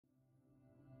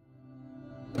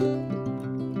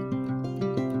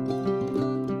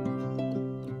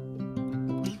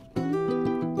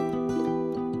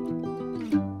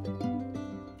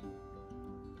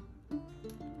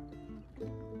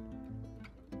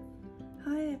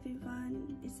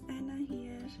Everyone, it's Anna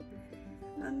here.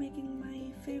 I'm making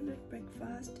my favorite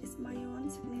breakfast. It's my own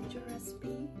signature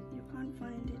recipe. You can't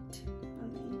find it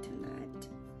on the internet.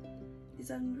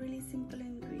 These are really simple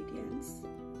ingredients.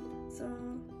 So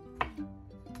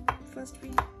first we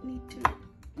need to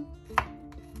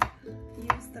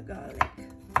use the garlic.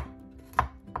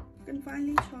 You can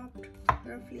finely chopped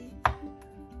roughly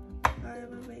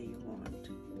however way you want.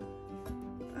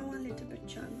 I want a little bit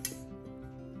chunks.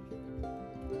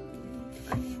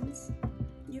 Onions,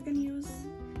 you can use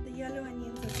the yellow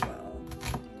onions as well.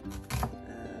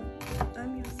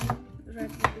 I'm using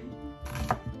red one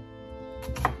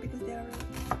because they are a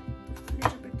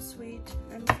little bit sweet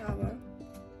and sour,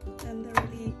 and they're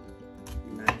really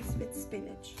nice with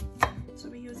spinach. So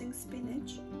we're using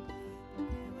spinach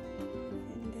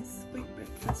in this quick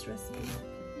breakfast recipe.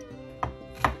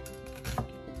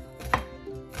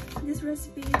 This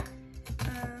recipe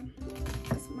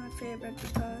is my favorite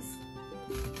because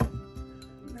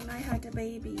when I had a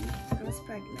baby, I was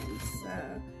pregnant,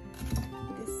 so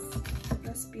this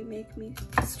recipe make me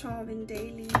starving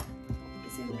daily.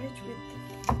 It's enriched with,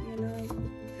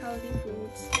 healthy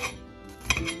foods.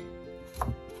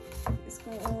 It's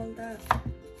got all the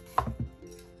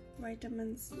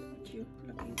vitamins that you're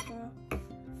looking for.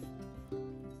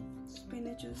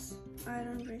 Spinach is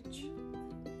iron rich,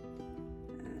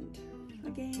 and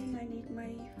again I need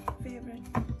my favorite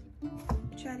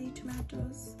cherry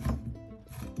tomatoes.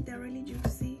 They're really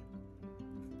juicy.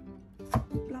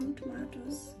 Plum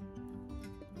tomatoes.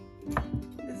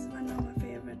 This is one of my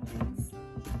favorite things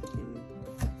in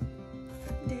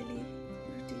daily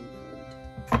routine food.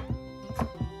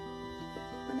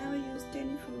 I never use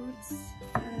tin foods,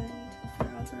 and I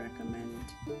also recommend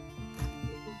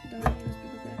don't use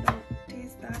because they don't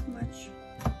taste that much.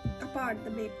 Apart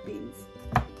the baked beans.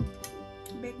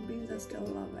 Baked beans I still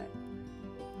love it.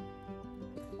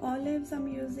 Olives I'm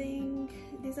using,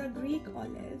 these are Greek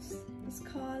olives. It's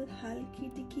called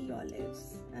halkidiki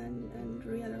olives, and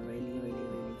really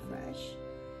fresh,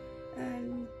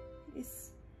 and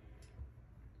it's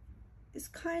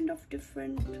kind of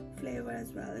different flavor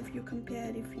as well if you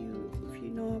compare, if you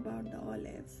know about the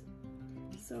olives.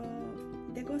 So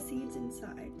they got seeds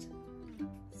inside,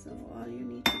 so all you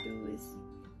need to do is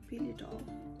peel it off.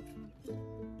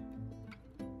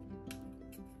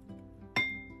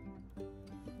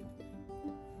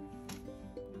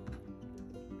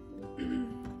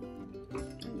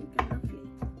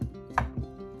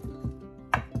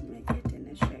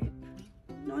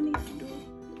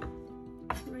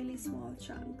 Small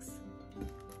chunks.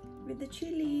 With the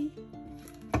chili,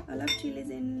 I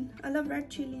love red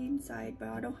chili inside, but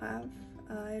I don't have,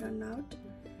 I run out,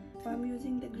 so I'm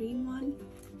using the green one.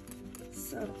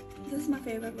 So this is my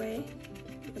favorite way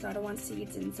because I don't want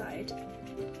seeds inside.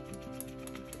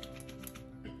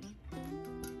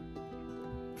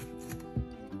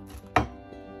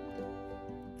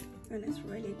 And it's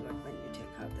really good when you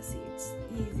take out the seeds,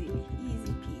 easy peasy.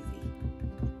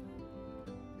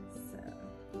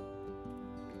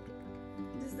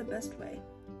 The best way.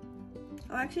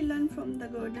 I actually learned from the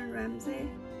Gordon Ramsay.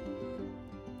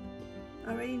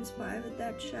 I'm really inspired with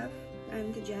that chef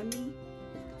and the Jamie.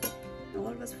 I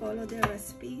always follow their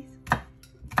recipes.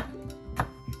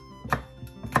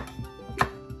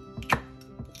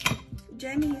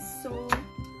 Jamie is so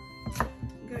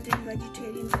good in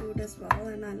vegetarian food as well,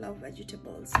 and I love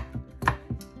vegetables. So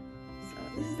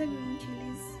this is the green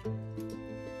chilies.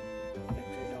 Get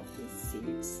rid of these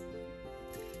seeds.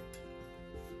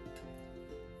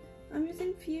 I'm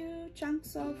using few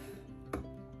chunks of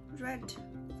red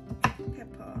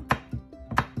pepper.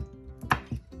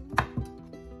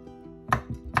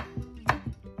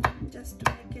 Just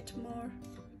to make it more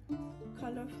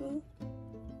colorful.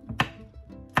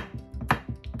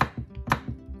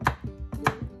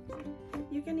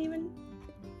 You can even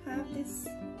have this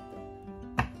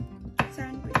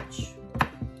sandwich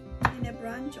in a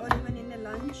brunch or even in a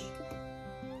lunch,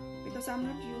 because I'm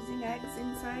not using eggs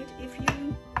inside. If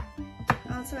you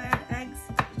also add eggs,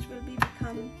 which will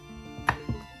become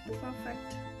the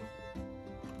perfect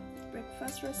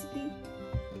breakfast recipe.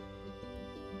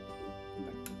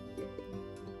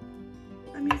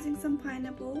 I'm using some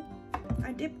pineapple.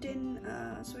 I dipped in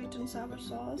sweet and sour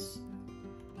sauce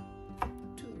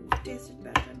to taste it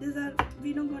better.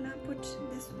 We're not gonna put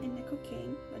this in the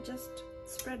cooking, but just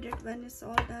spread it when it's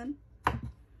all done.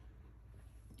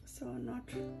 So not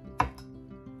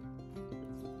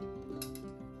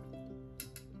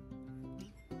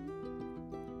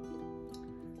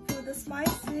For the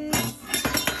spices,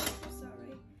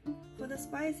 for the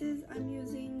spices I'm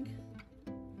using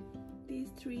these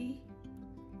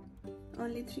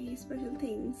only three special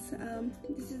things.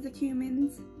 This is the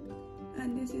cumins,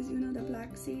 and this is, you know, the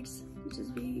black seeds, which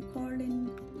is we call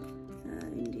in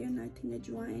Indian, I think,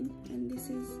 ajwain, and this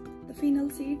is the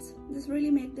fennel seeds. This really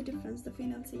make the difference, the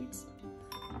fennel seeds.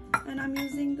 And I'm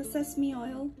using the sesame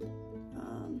oil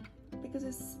because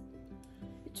it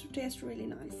tastes really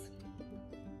nice.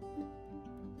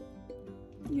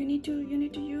 You need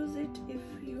to use it if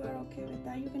you are okay with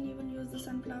that. You can even use the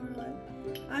sunflower oil.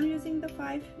 I'm using the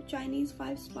Chinese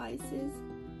 5 spices,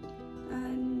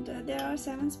 and there are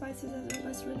 7 spices as well, but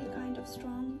it's really kind of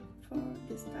strong for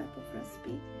this type of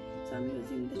recipe. So I'm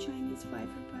using the Chinese 5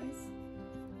 spice.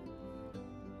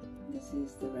 This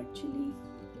is the red chili,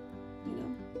 you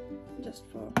know, just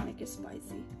for make it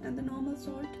spicy, and the normal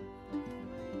salt,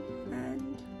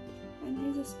 and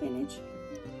here's a spinach.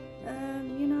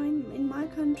 You know, in my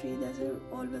country there's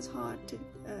always hard to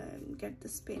get the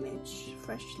spinach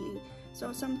freshly,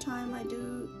 so sometimes I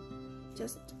do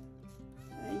just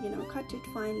you know, cut it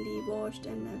finely, washed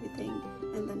and everything,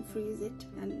 and then freeze it,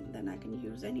 and then I can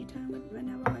use anytime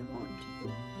whenever I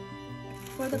want.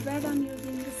 For the bread I'm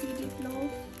using the seeded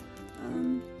loaf.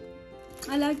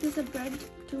 I like this bread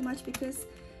too much because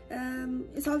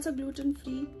it's also gluten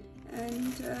free,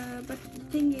 and but the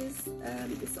thing is,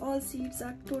 it's all seeds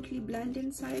are totally blend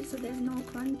inside, so there's no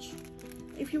crunch.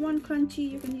 If you want crunchy,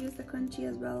 you can use the crunchy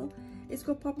as well. It's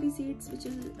got poppy seeds, which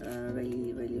is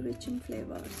really rich in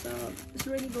flavor, so it's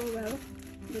really go well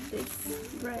with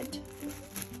this bread.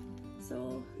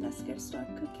 So let's get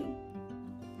started cooking.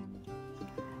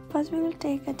 First we will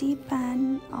take a deep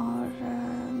pan, or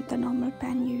the normal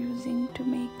pan you're using to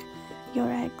make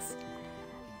your eggs.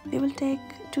 We will take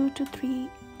 2 to 3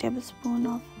 tablespoons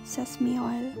of sesame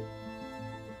oil.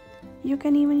 You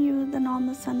can even use the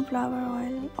normal sunflower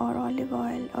oil or olive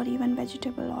oil or even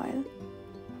vegetable oil,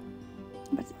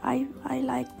 but I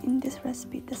like in this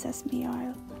recipe the sesame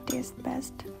oil tastes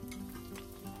best.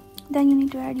 Then you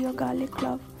need to add your garlic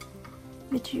clove,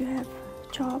 which you have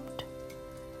chopped.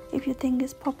 If you think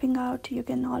it's popping out, you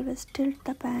can always tilt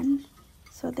the pan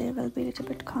so they will be a little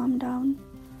bit calmed down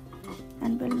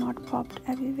and will not pop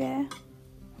everywhere.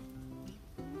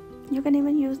 You can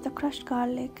even use the crushed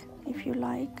garlic if you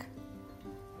like,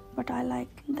 but I like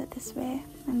that this way.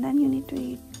 And then you need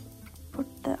to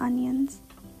put the onions.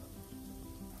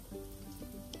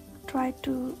 Try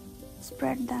to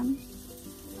spread them,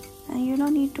 and you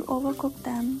don't need to overcook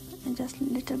them, and just a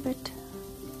little bit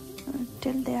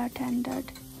till they are tendered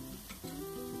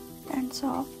and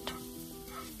soft,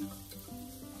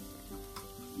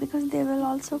 because they will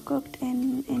also cooked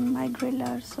in my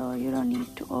griller, so you don't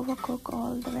need to overcook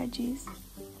all the veggies.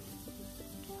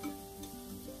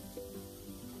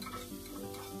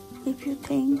 If you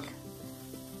think,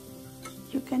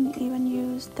 you can even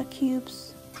use the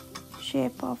cubes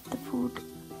shape of the food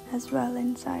as well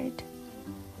inside,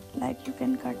 like you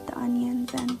can cut the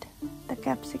onions and the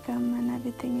capsicum and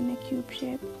everything in a cube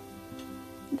shape.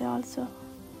 They also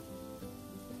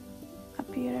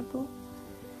appearable.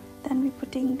 Then we're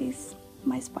putting these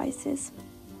my spices.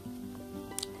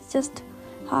 It's just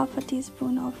half a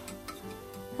teaspoon of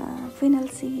fennel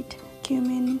seed,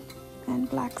 cumin and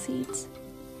black seeds.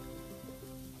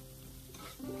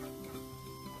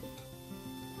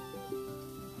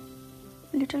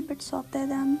 Little bit saute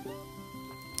them.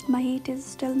 My heat is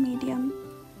still medium.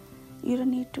 You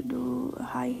don't need to do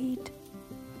high heat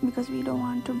because we don't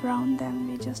want to brown them.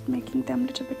 We're just making them a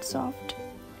little bit soft.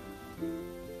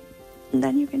 And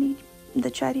then you can eat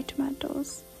the cherry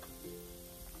tomatoes.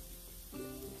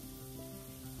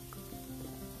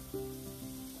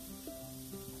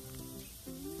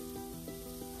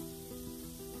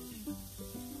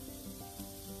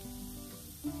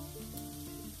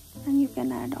 And you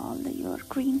can add all your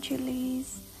green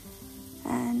chilies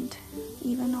and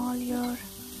even all your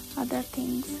other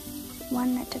things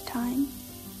one at a time.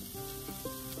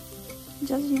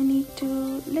 Just you need to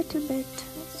little bit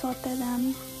saute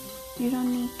them. You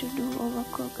don't need to do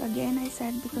overcook. Again I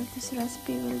said, because this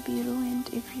recipe will be ruined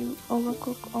if you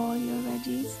overcook all your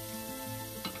veggies.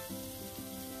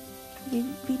 We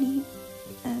need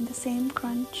the same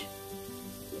crunch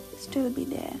still be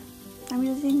there. I'm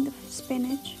using the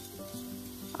spinach.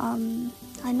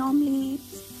 I normally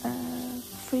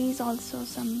freeze also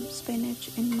some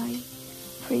spinach in my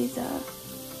freezer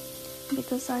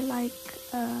because I like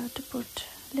to put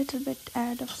little bit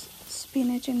add of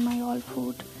spinach in my all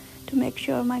food to make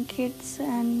sure my kids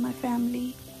and my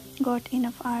family got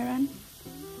enough iron.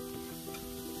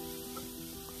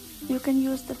 You can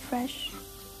use the fresh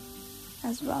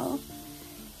as well.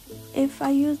 If I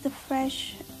use the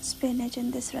fresh spinach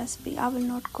in this recipe, I will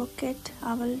not cook it.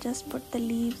 I will just put the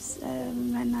leaves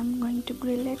when I'm going to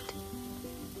grill it,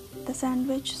 the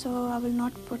sandwich. So I will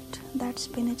not put that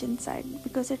spinach inside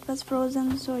because it was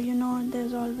frozen, so you know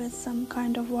there's always some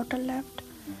kind of water left,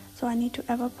 so I need to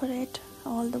evaporate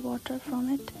all the water from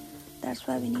it. That's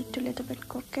why we need to little bit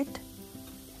cook it.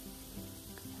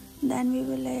 Then we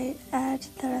will add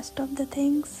the rest of the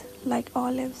things like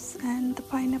olives and the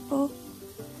pineapple.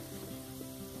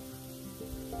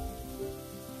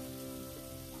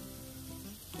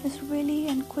 It's really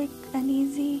a quick and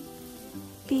easy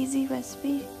peasy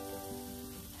recipe,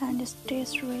 and it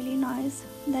tastes really nice.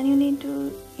 Then you need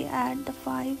to add the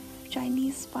 5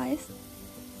 Chinese spice.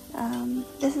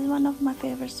 This is one of my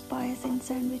favorite spice in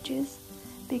sandwiches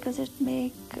because it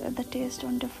make the taste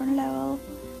on different level,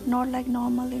 not like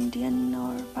normal Indian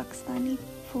or Pakistani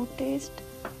food taste.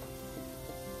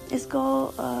 It's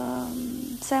go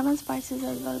 7 spices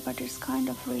as well, but it's kind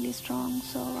of really strong,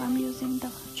 so I'm using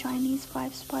the Chinese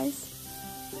 5 spice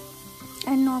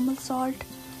and normal salt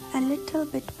and little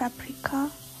bit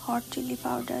paprika, hot chili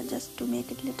powder, just to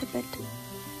make it little bit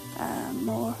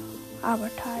more our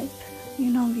type.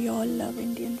 You know, we all love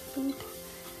Indian food.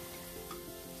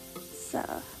 So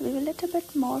we will little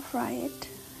bit more fry it,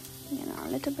 you know, a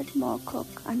little bit more cook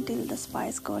until the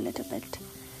spice go a little bit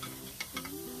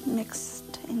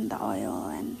mixed in the oil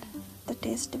and the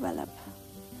taste develop.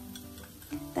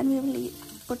 Then we will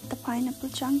put the pineapple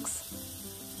chunks.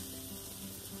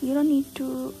 You don't need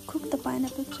to cook the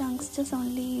pineapple chunks, just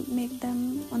only make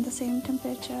them on the same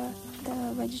temperature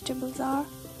the vegetables are.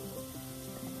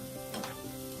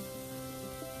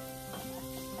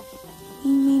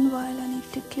 Meanwhile, I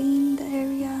need to clean the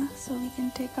area so we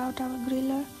can take out our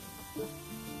griller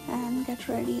and get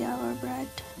ready our bread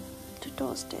to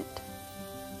toast it.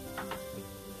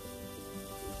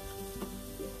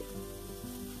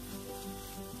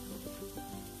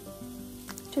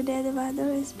 Today the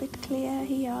weather is a bit clear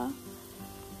here,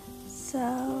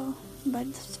 so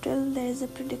but still there is a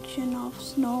prediction of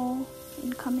snow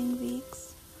in coming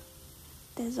weeks.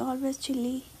 There's always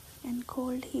chilly and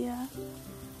cold here,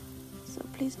 so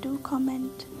please do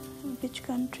comment which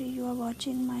country you are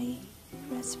watching my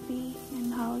recipe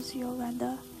and how's your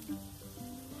weather.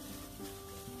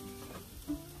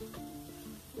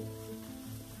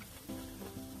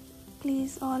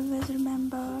 Please always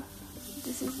remember,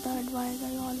 this is the advice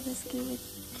I always give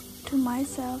it to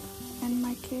myself and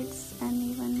my kids and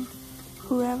even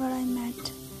whoever I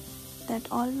met, that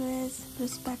always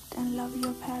respect and love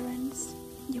your parents.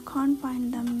 You can't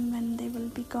find them when they will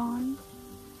be gone.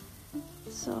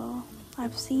 So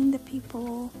I've seen the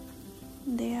people,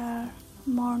 they are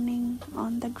mourning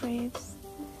on the graves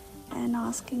and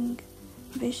asking,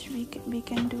 wish we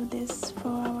can do this for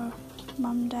our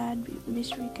mom, dad,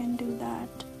 wish we can do that.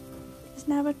 It's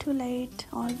never too late.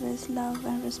 Always love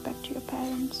and respect your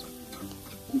parents.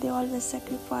 They always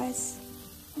sacrifice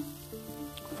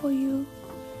for you.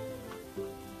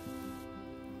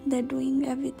 They're doing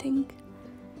everything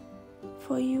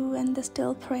for you and they're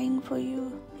still praying for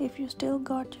you. If you still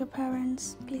got your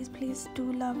parents, please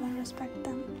do love and respect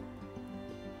them.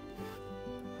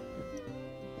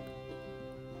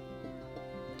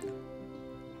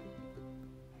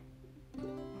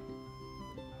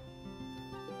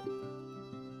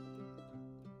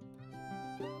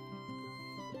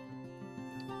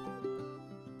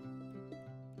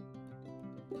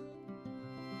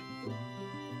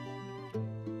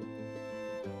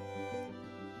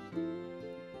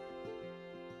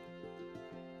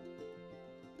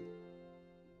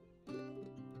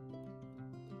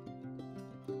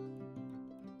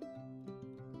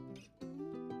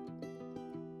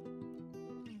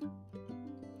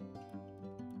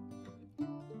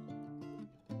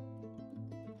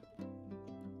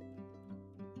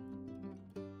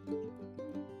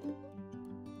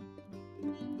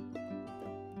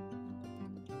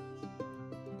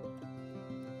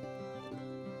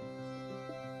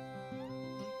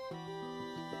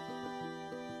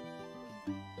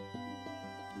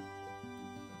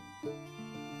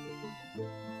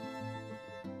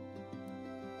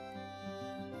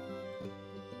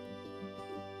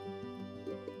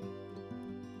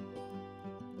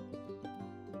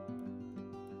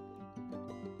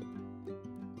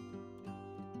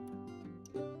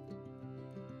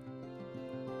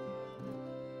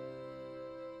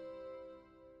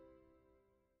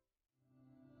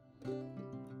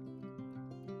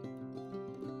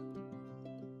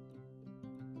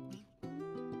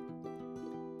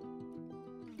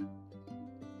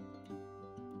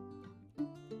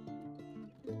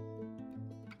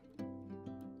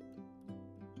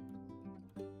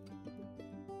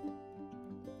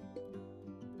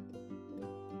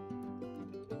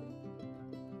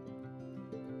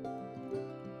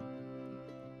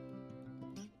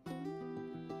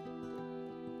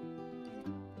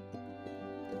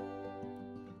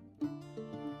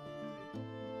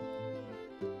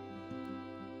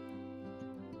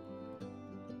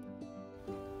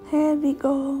 Here we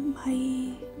go.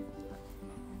 My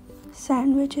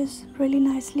sandwich is really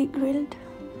nicely grilled.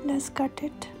 Let's cut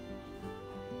it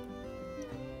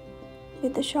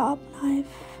with a sharp knife.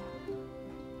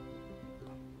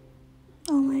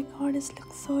 Oh my god, this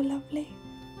looks so lovely.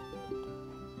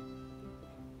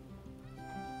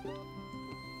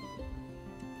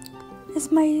 This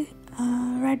is my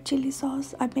red chili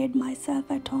sauce I made myself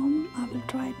at home. I will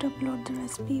try to upload the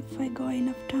recipe if I got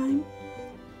enough time.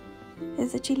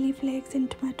 Is the chili flakes in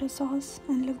tomato sauce,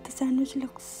 and look, the sandwich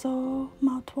looks so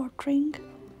mouth-watering.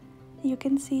 You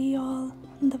can see all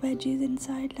the veggies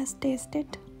inside. Let's taste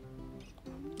it,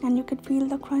 and you can feel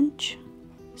the crunch.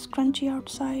 It's crunchy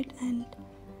outside and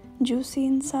juicy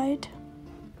inside.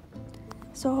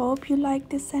 So hope you like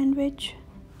this sandwich.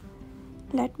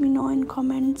 Let me know in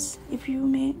comments if you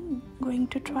may going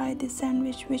to try this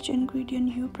sandwich, which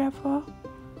ingredient you prefer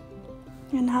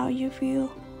and how you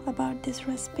feel about this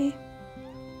recipe.